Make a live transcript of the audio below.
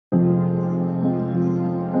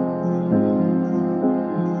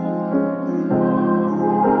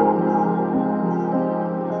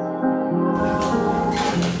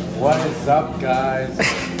up, guys?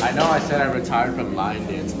 I know I said I retired from line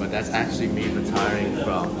dance, but that's actually me retiring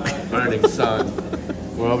from Burning Sun.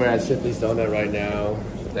 We're over at Shipley's Donut right now.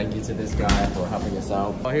 Thank you to this guy for helping us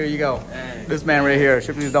out. Oh, here you go. Hey. This man right here,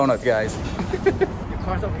 Shipley's Donut, guys. Your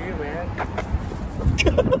car's over here, man.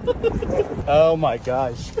 Oh my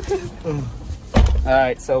gosh. All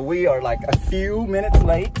right, so we are like a few minutes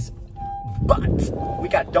late, but we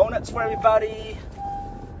got donuts for everybody.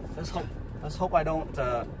 Let's hope I don't,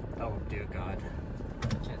 oh dear God.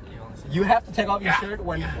 You have to take off your shirt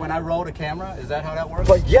when I roll the camera? Is that how that works?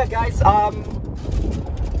 But yeah, guys,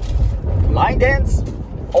 line dance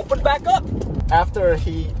opened back up. After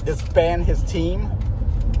he disbanded his team,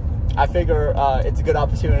 I figure it's a good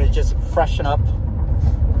opportunity to just freshen up,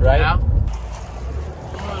 right? Yeah.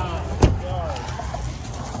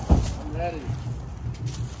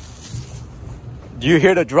 Do you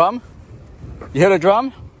hear the drum? You hear the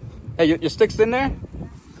drum? Hey, your stick's in there?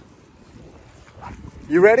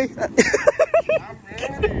 You ready? I'm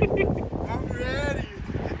ready. I'm ready.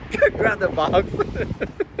 Grab the box.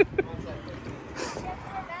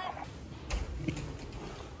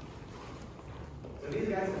 So these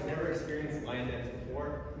guys have never experienced lion dance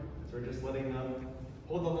before, so we're just letting them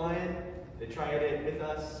hold the lion. They tried it with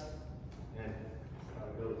us, and that's how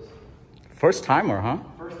it goes. First timer, huh?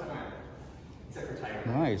 First time. Except for tiger.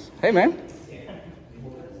 Nice. Hey, man.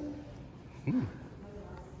 Hmm.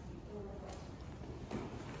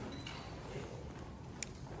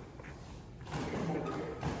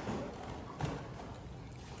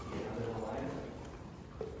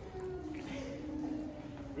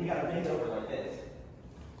 You gotta bend over like this.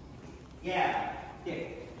 Yeah.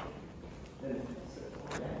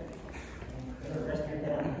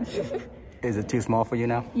 Is it too small for you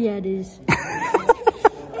now? Yeah, it is.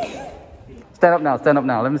 Stand up now. Stand up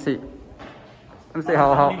now. Let me see. Let me see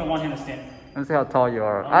how. I don't even want him to stand. Let me see how tall you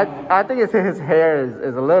are. I think it's his hair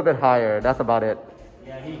is a little bit higher. That's about it.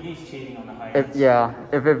 Yeah, he's cheating on the height.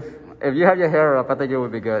 If you have your hair up, I think it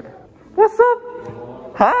would be good. What's up?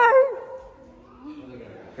 Hi.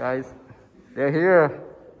 Guys, they're here.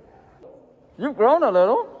 You've grown a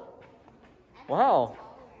little. Wow.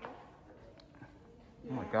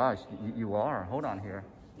 Oh my gosh, you are. Hold on here.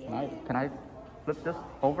 Can I flip this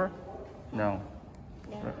over? No.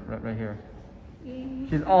 Right here.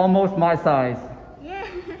 She's almost my size. Yeah.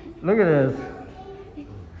 Look at this.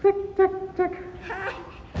 Tick, tick, tick.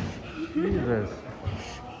 Jesus.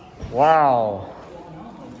 Wow.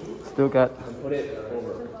 Still got. Put it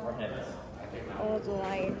over our heads. All the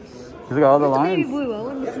lions. She's got all the Baby lines. blue. I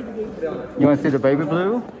want to see the baby blue. You want to see the baby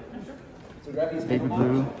blue? So grab these Baby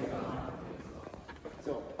blue.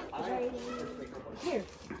 So Here.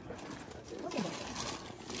 Look at it.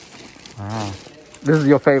 Wow. This is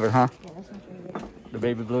your favorite, huh? Yeah, that's my favorite. The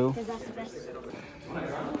baby blue. Because that's the best.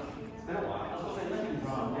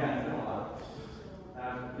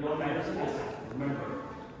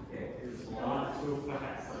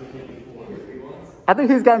 I think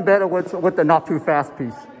he's gotten better with the not too fast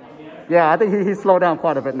piece. Yeah, I think he slowed down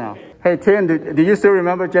quite a bit now. Hey, Tim, do you still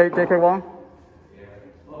remember J.K. Wong? yeah.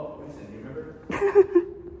 Oh, Winston, you remember?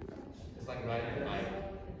 It's like riding a bike.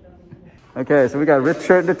 Okay, so we got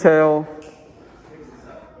Richard the tail.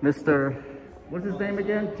 Mr. What's his name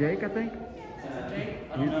again? Jake, I think? Jake?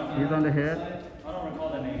 I don't know. He's on the head. I don't recall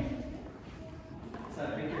the name.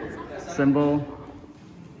 Cymbal.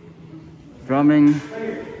 Drumming.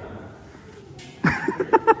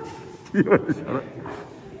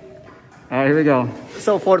 All right, here we go.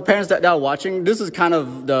 So for the parents that are watching, this is kind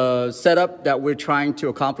of the setup that we're trying to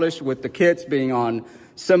accomplish with the kids being on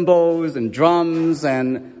cymbals and drums,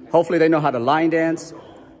 and hopefully they know how to line dance.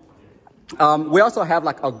 We also have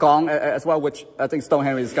like a gong as well, which I think Stone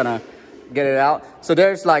Henry is gonna get it out. So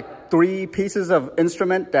there's like 3 pieces of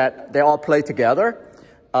instrument that they all play together.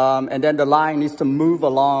 And then the line needs to move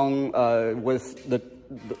along with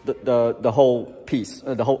the whole piece,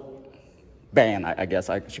 the whole band, I guess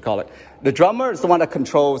I should call it. The drummer is the one that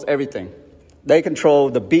controls everything. They control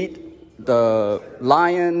the beat, the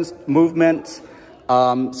lion's movement.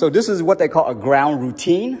 So this is what they call a ground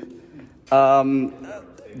routine.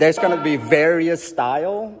 There's going to be various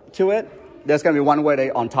style to it. There's going to be one where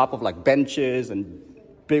they on top of like benches and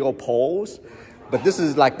big old poles. But this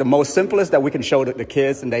is like the most simplest that we can show the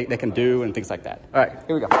kids and they can do and things like that. All right,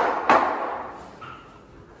 here we go.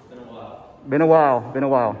 Been a while.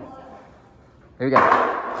 Here we go.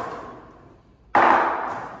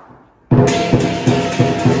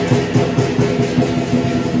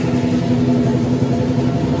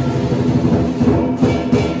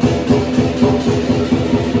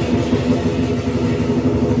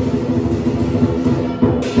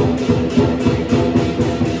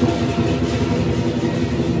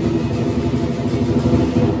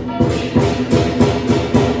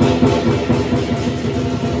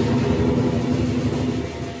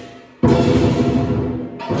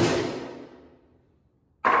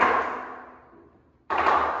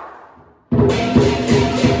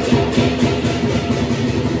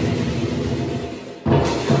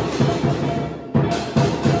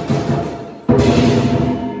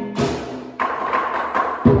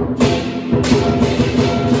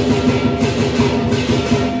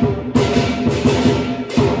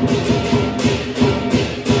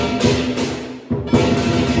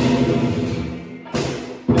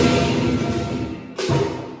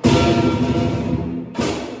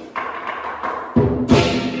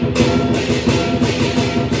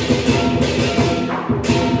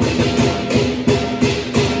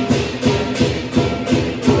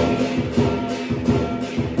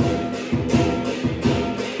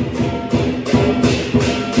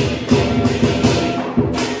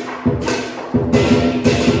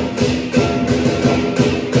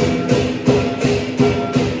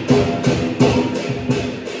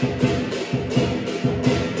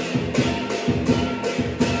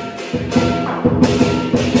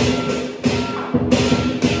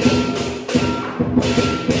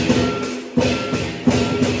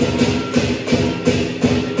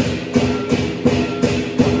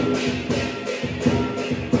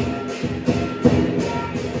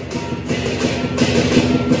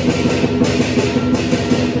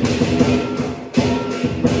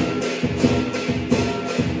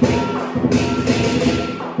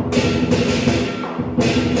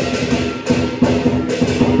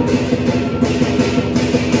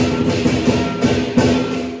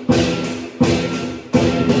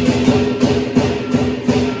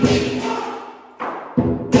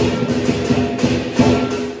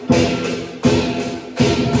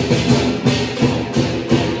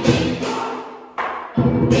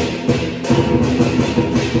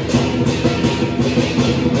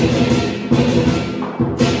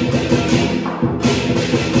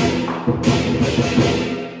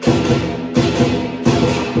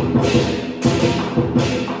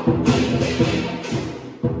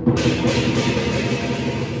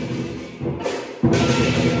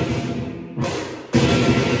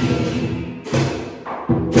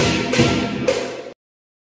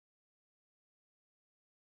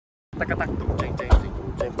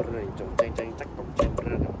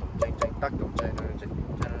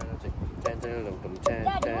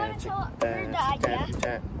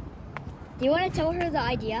 Do you want to tell her the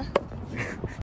idea?